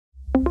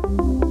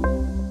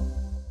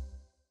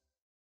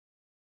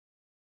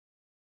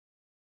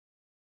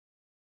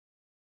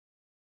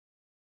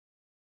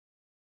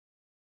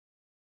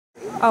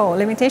Oh,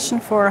 limitation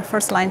for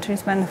first-line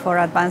treatment for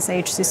advanced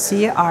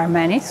HCC are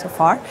many so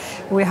far.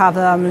 We have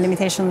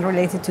limitations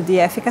related to the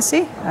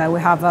efficacy. We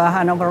have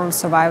an overall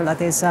survival that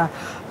is a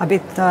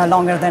bit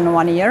longer than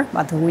 1 year,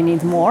 but we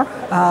need more.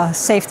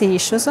 Safety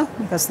issues,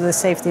 because the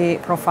safety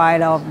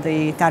profile of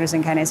the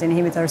tyrosine kinase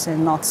inhibitors is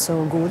not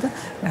so good.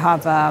 We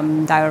have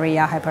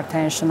diarrhea,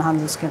 hypertension,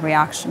 hand skin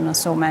reaction,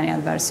 so many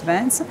adverse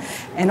events.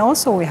 And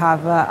also we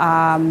have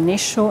an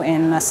issue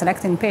in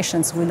selecting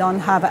patients. We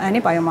don't have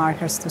any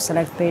biomarkers to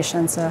select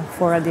patients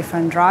for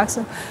different drugs.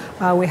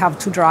 We have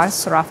 2 drugs,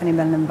 sorafenib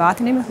and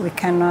lenvatinib. We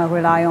can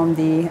rely on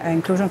the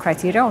inclusion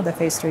criteria of the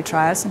phase 3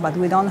 trials, but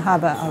we don't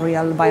have a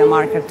real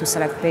biomarker to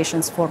select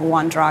patients for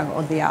one drug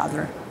or the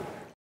other.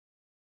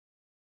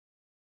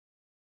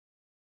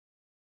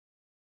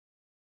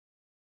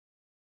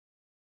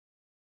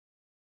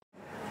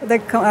 The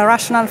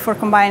rationale for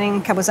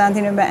combining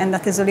cabozantinib and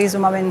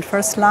atezolizumab in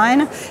first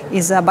line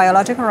is a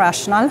biological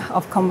rationale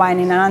of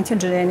combining an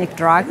antiangiogenic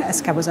drug as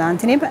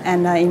cabozantinib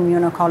and an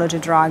immuno-oncology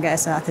drug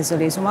as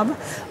atezolizumab.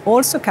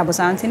 Also,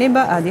 cabozantinib,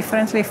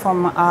 differently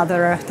from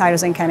other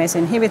tyrosine kinase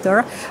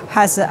inhibitor,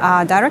 has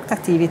a direct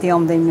activity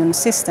on the immune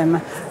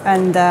system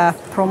and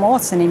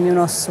promotes an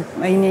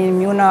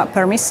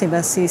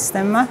immunopermissive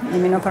system,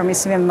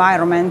 immunopermissive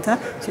environment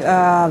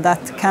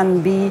that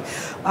can be,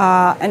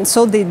 and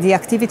so the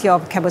activity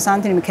of cabozantinib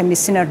can be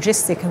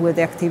synergistic with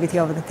the activity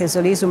of the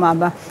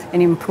atezolizumab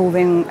in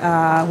improving,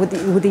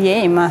 with the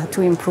aim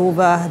to improve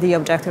the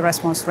objective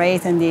response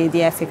rate and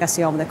the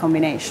efficacy of the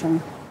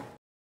combination.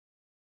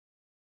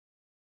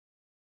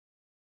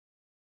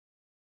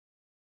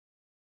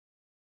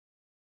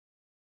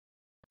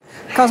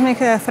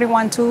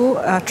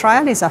 COSMIC-312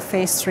 trial is a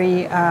phase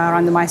 3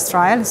 randomized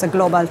trial. It's a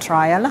global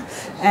trial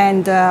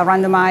and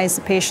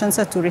randomized patients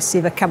to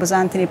receive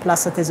cabozantinib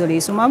plus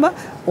atezolizumab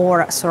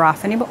or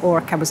sorafenib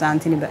or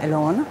cabozantinib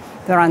alone.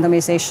 The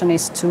randomization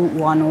is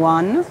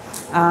 2:1:1.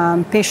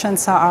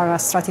 Patients are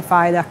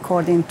stratified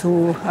according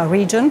to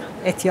region,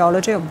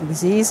 etiology of the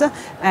disease,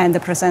 and the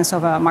presence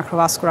of a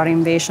macrovascular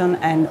invasion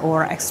and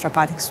or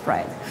extrahepatic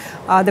spread.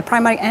 The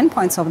primary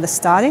endpoints of the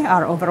study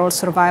are overall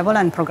survival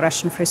and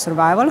progression-free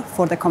survival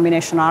for the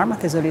combination arm,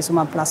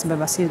 atezolizumab plus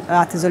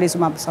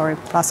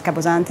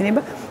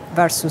cabozantinib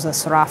versus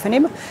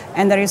sorafenib.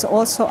 And there is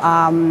also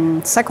a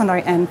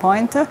secondary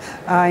endpoint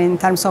in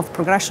terms of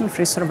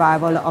progression-free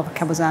survival of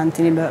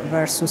cabozantinib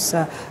versus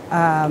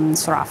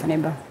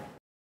sorafenib.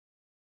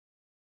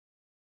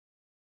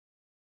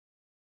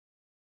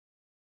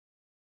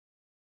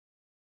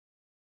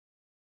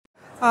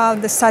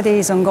 The study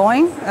is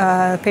ongoing.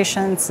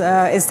 Patients,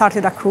 it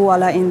started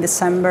accrual in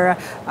December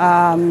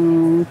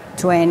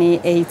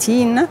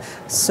 2018,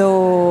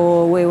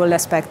 so we will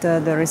expect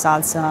the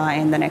results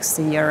in the next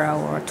year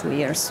or 2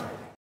 years.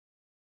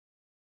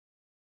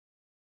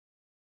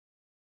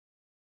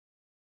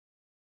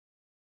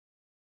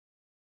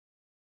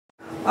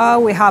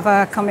 We have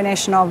a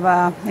combination of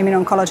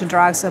immuno-oncology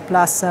drugs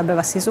plus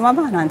bevacizumab,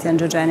 an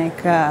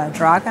anti-angiogenic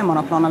drug, a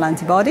monoclonal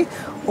antibody,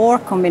 or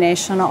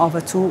combination of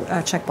 2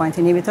 checkpoint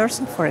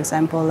inhibitors, for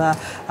example,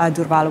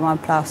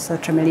 durvalumab plus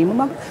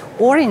tremelimumab,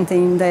 or in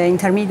the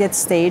intermediate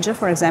stage,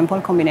 for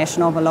example,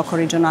 combination of local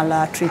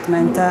regional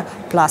treatment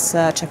plus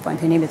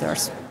checkpoint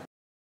inhibitors.